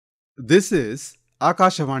This is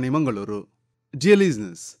Akashavani Mangaluru. Dear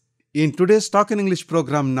listeners, in today's Talk in English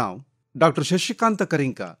program now, Dr. Shashikantha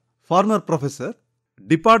Karinka, former professor,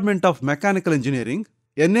 Department of Mechanical Engineering,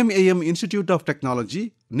 NMAM Institute of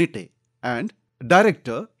Technology, Nitte, and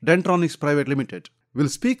Director, Dentronics Private Limited, will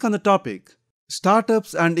speak on the topic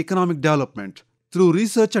Startups and Economic Development through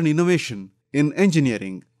Research and Innovation in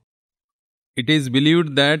Engineering. It is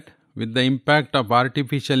believed that with the impact of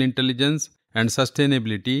artificial intelligence and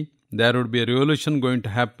sustainability, there would be a revolution going to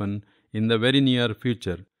happen in the very near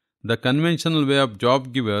future. The conventional way of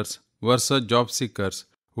job givers versus job seekers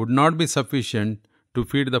would not be sufficient to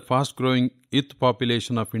feed the fast-growing youth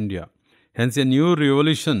population of India. Hence, a new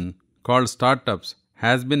revolution called startups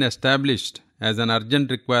has been established as an urgent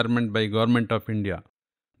requirement by Government of India.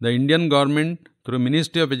 The Indian government, through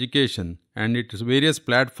Ministry of Education and its various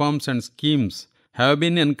platforms and schemes, have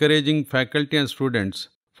been encouraging faculty and students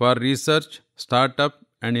for research, startup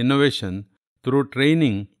and innovation through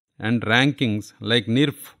training and rankings like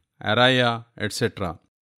NIRF, Araya, etc.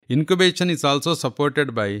 Incubation is also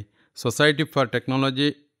supported by Society for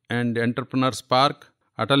Technology and Entrepreneurs Park,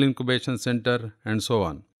 Atal Incubation Center, and so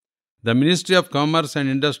on. The Ministry of Commerce and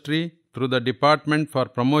Industry, through the Department for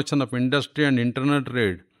Promotion of Industry and Internal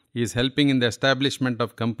Trade, is helping in the establishment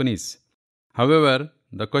of companies. However,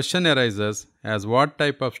 the question arises as what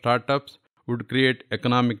type of startups would create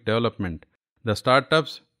economic development. The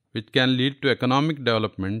startups which can lead to economic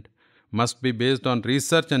development must be based on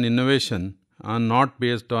research and innovation and not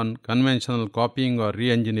based on conventional copying or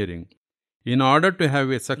re-engineering. In order to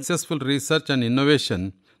have a successful research and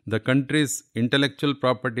innovation, the country's intellectual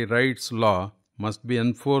property rights law must be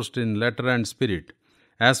enforced in letter and spirit.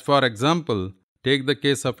 As for example, take the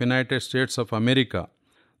case of United States of America.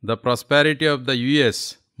 The prosperity of the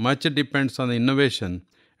US much depends on the innovation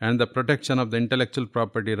and the protection of the intellectual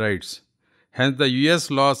property rights. Hence, the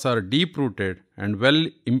US laws are deep-rooted and well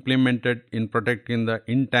implemented in protecting the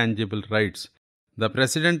intangible rights. The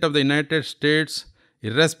President of the United States,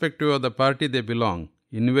 irrespective of the party they belong,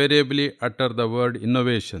 invariably utter the word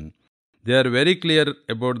innovation. They are very clear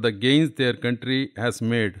about the gains their country has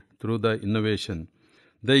made through the innovation.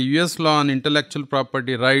 The US law on intellectual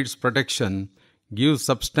property rights protection gives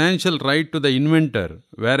substantial right to the inventor,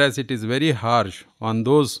 whereas it is very harsh on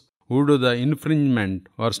those who do the infringement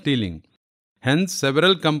or stealing. Hence,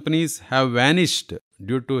 several companies have vanished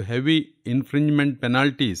due to heavy infringement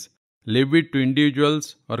penalties levied to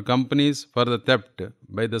individuals or companies for the theft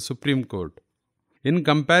by the Supreme Court. In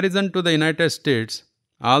comparison to the United States,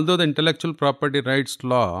 although the intellectual property rights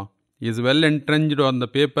law is well entrenched on the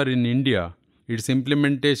paper in India, its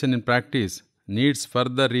implementation in practice needs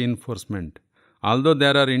further reinforcement. Although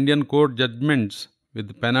there are Indian court judgments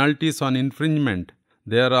with penalties on infringement,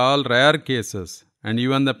 they are all rare cases and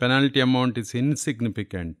even the penalty amount is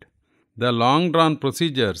insignificant. The long-drawn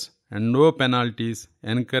procedures and no penalties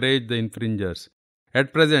encourage the infringers.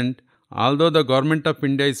 At present, although the Government of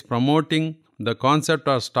India is promoting the concept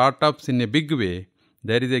of startups in a big way,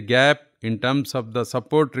 there is a gap in terms of the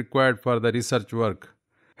support required for the research work.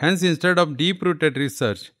 Hence, instead of deep-rooted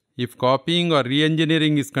research, if copying or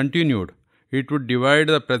re-engineering is continued, it would divide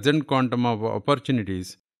the present quantum of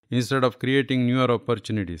opportunities instead of creating newer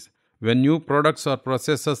opportunities. When new products or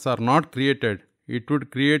processes are not created, it would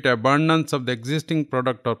create abundance of the existing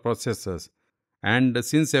product or processes. And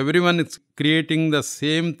since everyone is creating the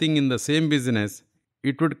same thing in the same business,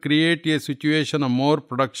 it would create a situation of more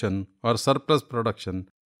production or surplus production,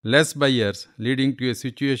 less buyers, leading to a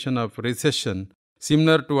situation of recession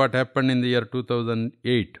similar to what happened in the year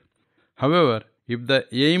 2008. However, if the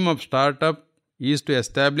aim of startup is to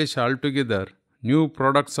establish altogether new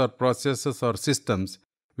products or processes or systems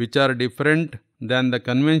which are different than the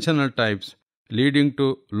conventional types, leading to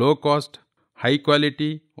low cost, high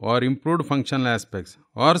quality or improved functional aspects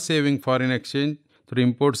or saving foreign exchange through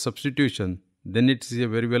import substitution, then it is a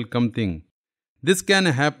very welcome thing. This can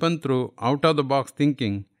happen through out-of-the-box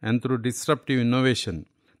thinking and through disruptive innovation.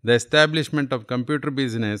 The establishment of computer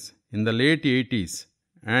business in the late 80s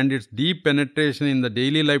and its deep penetration in the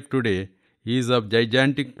daily life today is of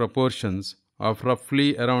gigantic proportions of roughly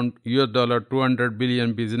around $200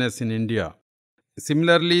 billion business in India.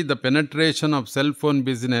 Similarly, the penetration of cell phone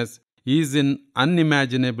business is in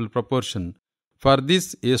unimaginable proportion. For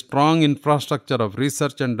this, a strong infrastructure of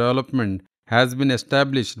research and development has been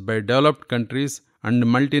established by developed countries and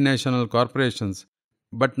multinational corporations,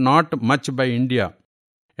 but not much by India.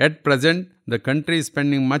 At present, the country is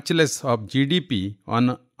spending much less of GDP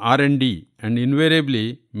on R&D, and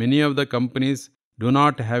invariably, many of the companies do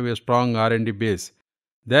not have a strong R&D base.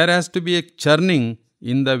 There has to be a churning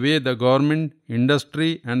in the way the government,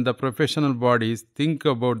 industry, and the professional bodies think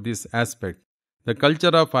about this aspect. The culture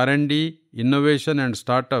of R&D, innovation, and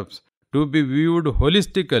startups to be viewed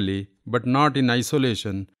holistically but not in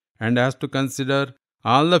isolation, and has to consider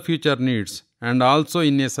all the future needs and also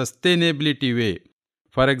in a sustainability way.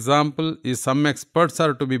 For example, if some experts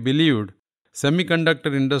are to be believed,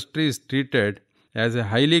 semiconductor industry is treated as a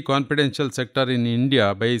highly confidential sector in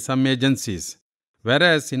India by some agencies,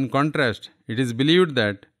 whereas in contrast, it is believed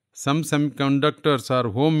that some semiconductors are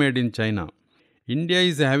homemade in China. India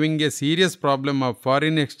is having a serious problem of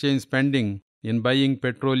foreign exchange spending in buying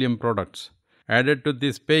petroleum products. Added to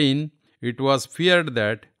this pain, it was feared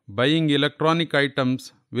that buying electronic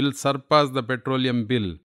items will surpass the petroleum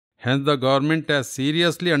bill. Hence, the government has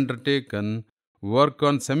seriously undertaken work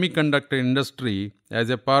on semiconductor industry as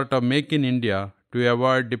a part of Make in India to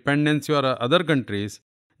avoid dependency on other countries,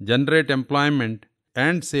 generate employment,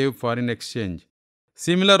 and save foreign exchange.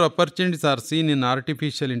 Similar opportunities are seen in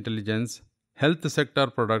artificial intelligence, health sector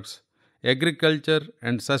products, agriculture,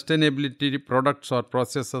 and sustainability products or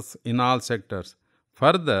processes in all sectors.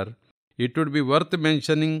 Further, it would be worth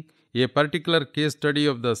mentioning a particular case study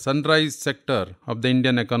of the sunrise sector of the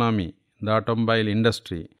Indian economy, the automobile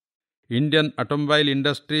industry. Indian automobile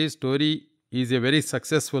industry story is a very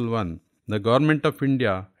successful one. The Government of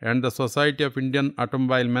India and the Society of Indian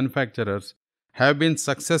Automobile Manufacturers have been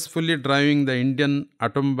successfully driving the Indian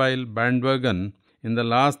automobile bandwagon in the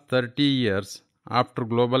last 30 years after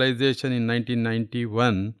globalization in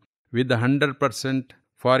 1991 with 100%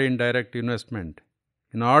 foreign direct investment.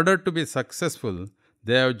 In order to be successful,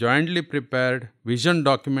 they have jointly prepared vision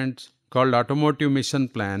documents called Automotive Mission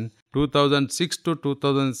Plan 2006 to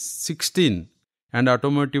 2016 and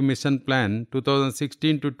Automotive Mission Plan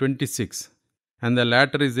 2016 to 26, and the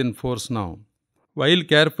latter is in force now. While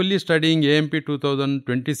carefully studying AMP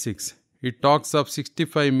 2026, it talks of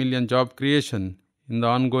 65 million job creation in the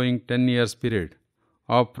ongoing 10 years period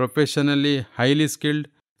of professionally highly skilled,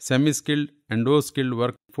 semi-skilled and low-skilled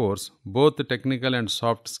workforce, both technical and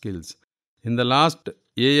soft skills. In the last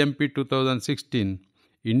AMP 2016,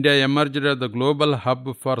 India emerged as the global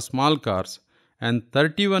hub for small cars, and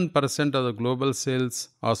 31% of the global sales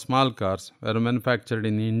of small cars were manufactured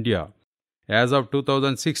in India. As of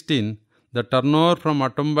 2016, the turnover from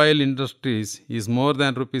automobile industries is more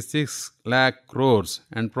than Rs 6 lakh crores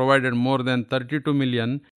and provided more than 32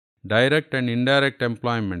 million direct and indirect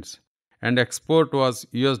employments, and export was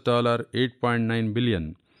 $8.9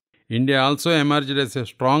 billion. India also emerged as a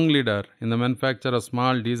strong leader in the manufacture of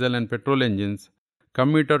small diesel and petrol engines,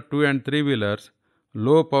 commuter 2 and 3 wheelers,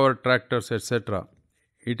 low power tractors, etc.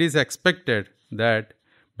 It is expected that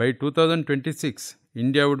by 2026,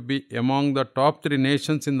 India would be among the top 3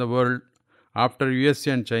 nations in the world after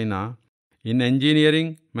USA and China in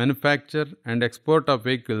engineering, manufacture and export of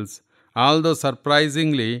vehicles, although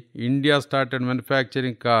surprisingly, India started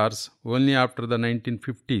manufacturing cars only after the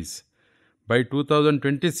 1950s. By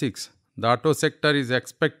 2026, the auto sector is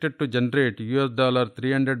expected to generate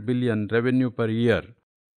 $300 billion revenue per year,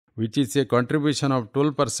 which is a contribution of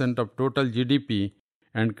 12% of total GDP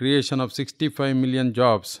and creation of 65 million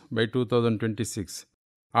jobs by 2026.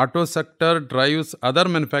 Auto sector drives other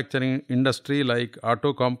manufacturing industry like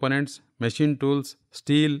auto components, machine tools,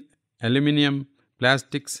 steel, aluminium,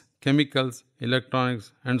 plastics, chemicals,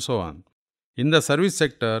 electronics, and so on. In the service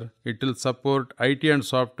sector, it will support IT and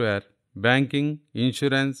software, banking,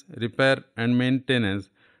 insurance, repair and maintenance,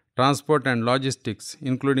 transport and logistics,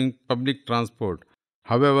 including public transport.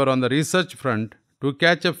 However, on the research front, to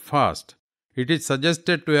catch up fast, it is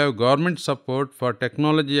suggested to have government support for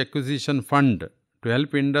technology acquisition fund to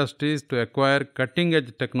help industries to acquire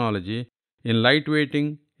cutting-edge technology in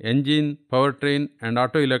lightweighting, engine, powertrain and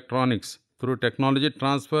auto electronics through technology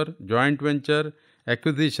transfer, joint venture,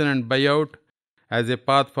 acquisition and buyout as a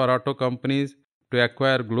path for auto companies to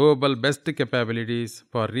acquire global best capabilities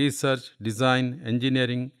for research, design,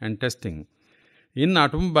 engineering and testing. In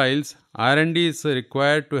automobiles, R&D is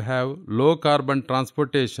required to have low carbon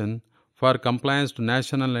transportation for compliance to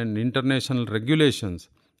national and international regulations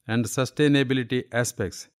and sustainability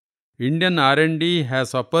aspects. Indian R&D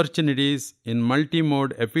has opportunities in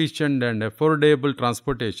multi-mode efficient and affordable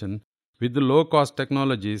transportation with low-cost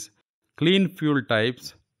technologies, clean fuel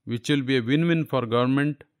types, which will be a win-win for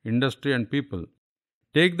government, industry and people.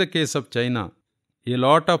 Take the case of China. A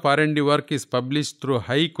lot of R&D work is published through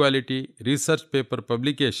high-quality research paper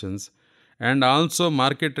publications and also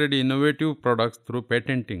market-ready innovative products through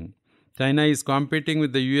patenting. China is competing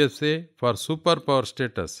with the USA for superpower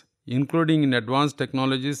status, including in advanced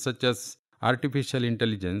technologies such as artificial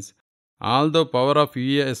intelligence. Although power of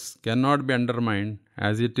US cannot be undermined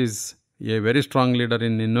as it is a very strong leader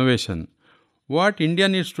in innovation. What India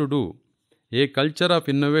needs to do? A culture of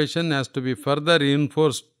innovation has to be further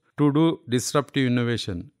reinforced to do disruptive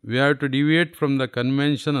innovation. We have to deviate from the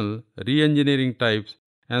conventional re-engineering types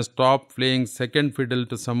and stop playing second fiddle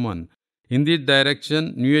to someone. In this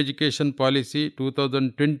direction, New Education Policy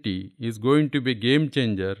 2020 is going to be a game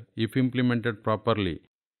changer if implemented properly.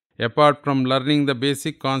 Apart from learning the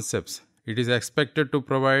basic concepts, it is expected to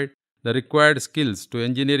provide the required skills to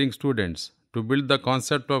engineering students to build the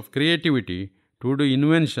concept of creativity, to do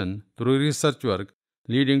invention through research work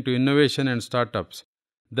leading to innovation and startups.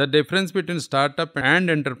 The difference between startup and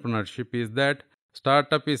entrepreneurship is that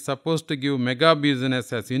startup is supposed to give mega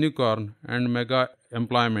business as unicorn and mega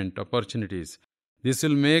employment opportunities. This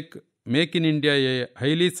will make in India a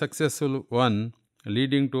highly successful one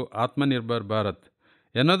leading to Atmanirbhar Bharat.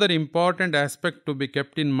 Another important aspect to be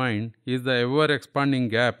kept in mind is the ever-expanding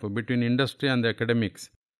gap between industry and the academics.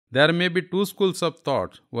 There may be two schools of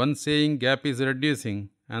thought, one saying gap is reducing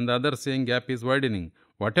and the other saying gap is widening.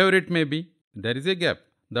 Whatever it may be, there is a gap.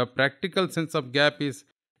 The practical sense of gap is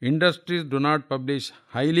industries do not publish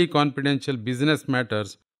highly confidential business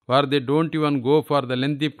matters, or they don't even go for the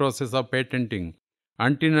lengthy process of patenting.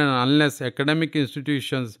 Until and unless academic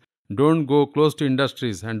institutions don't go close to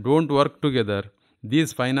industries and don't work together,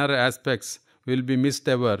 these finer aspects will be missed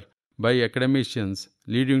ever by academicians,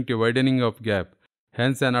 leading to widening of gap.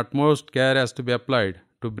 Hence, an utmost care has to be applied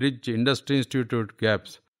to bridge industry-institute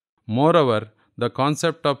gaps. Moreover, the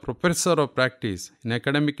concept of professor of practice in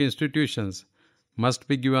academic institutions must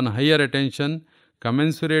be given higher attention,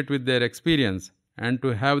 commensurate with their experience, and to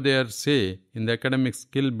have their say in the academic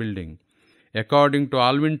skill building. According to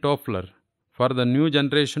Alvin Toffler, for the new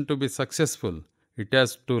generation to be successful, it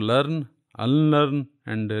has to learn, unlearn,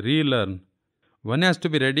 and relearn. One has to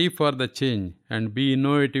be ready for the change and be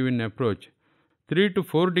innovative in approach. 3 to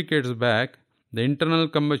 4 decades back, the internal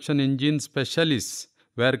combustion engine specialists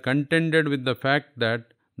were contended with the fact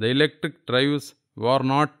that the electric drives were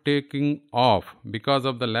not taking off because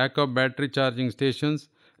of the lack of battery charging stations,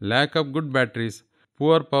 lack of good batteries,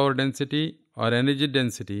 poor power density or energy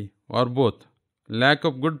density, or both, lack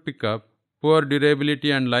of good pickup, poor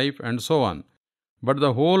durability and life, and so on. But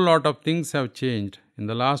the whole lot of things have changed in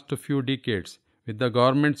the last few decades, with the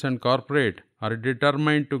governments and corporate are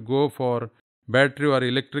determined to go for battery or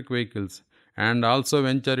electric vehicles and also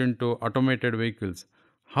venture into automated vehicles.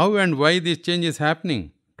 How and why this change is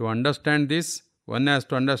happening? To understand this, one has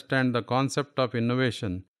to understand the concept of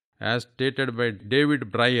innovation as stated by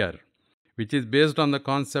David Breyer, which is based on the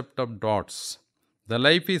concept of dots. The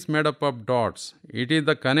life is made up of dots. It is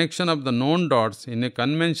the connection of the known dots in a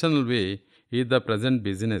conventional way is the present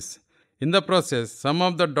business. In the process, some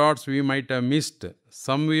of the dots we might have missed,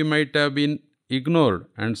 some we might have been ignored,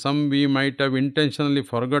 and some we might have intentionally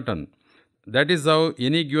forgotten. That is how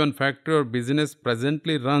any given factory or business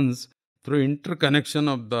presently runs through interconnection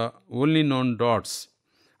of the only known dots.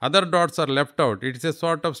 Other dots are left out. It is a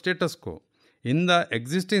sort of status quo. In the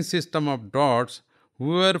existing system of dots,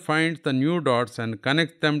 whoever finds the new dots and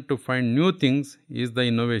connects them to find new things is the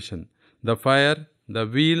innovation. The fire, the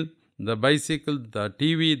wheel, the bicycle, the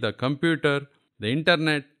TV, the computer, the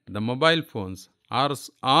internet, the mobile phones are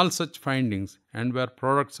all such findings and were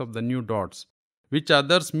products of the new dots, which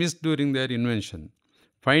others missed during their invention.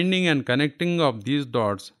 Finding and connecting of these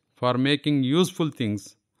dots for making useful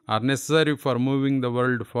things are necessary for moving the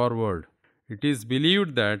world forward. It is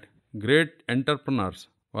believed that great entrepreneurs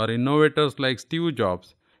or innovators like Steve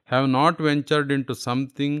Jobs have not ventured into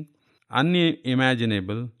something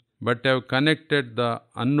unimaginable, but have connected the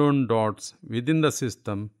unknown dots within the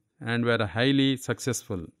system and were highly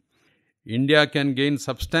successful. India can gain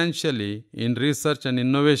substantially in research and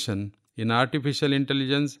innovation in artificial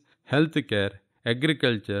intelligence, healthcare,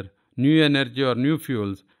 agriculture, new energy or new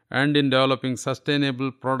fuels, and in developing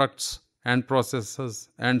sustainable products and processes,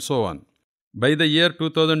 and so on. By the year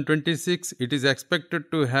 2026, it is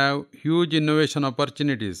expected to have huge innovation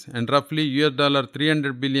opportunities and roughly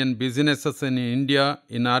 $300 billion businesses in India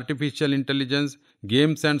in artificial intelligence,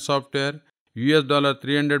 games and software,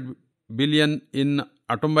 $300 billion in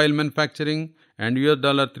automobile manufacturing, and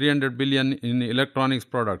 $300 billion in electronics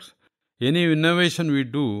products. Any innovation we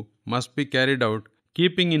do must be carried out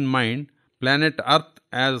keeping in mind planet Earth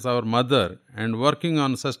as our mother and working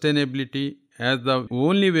on sustainability as the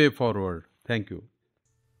only way forward. Thank you.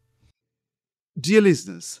 Dear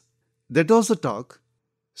listeners, that was the talk,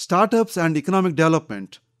 Startups and Economic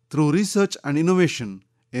Development through Research and Innovation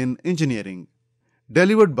in Engineering,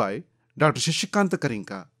 delivered by Dr. Shashikantha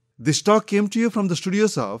Karinka. This talk came to you from the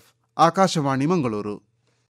studios of Akashavani Mangaluru.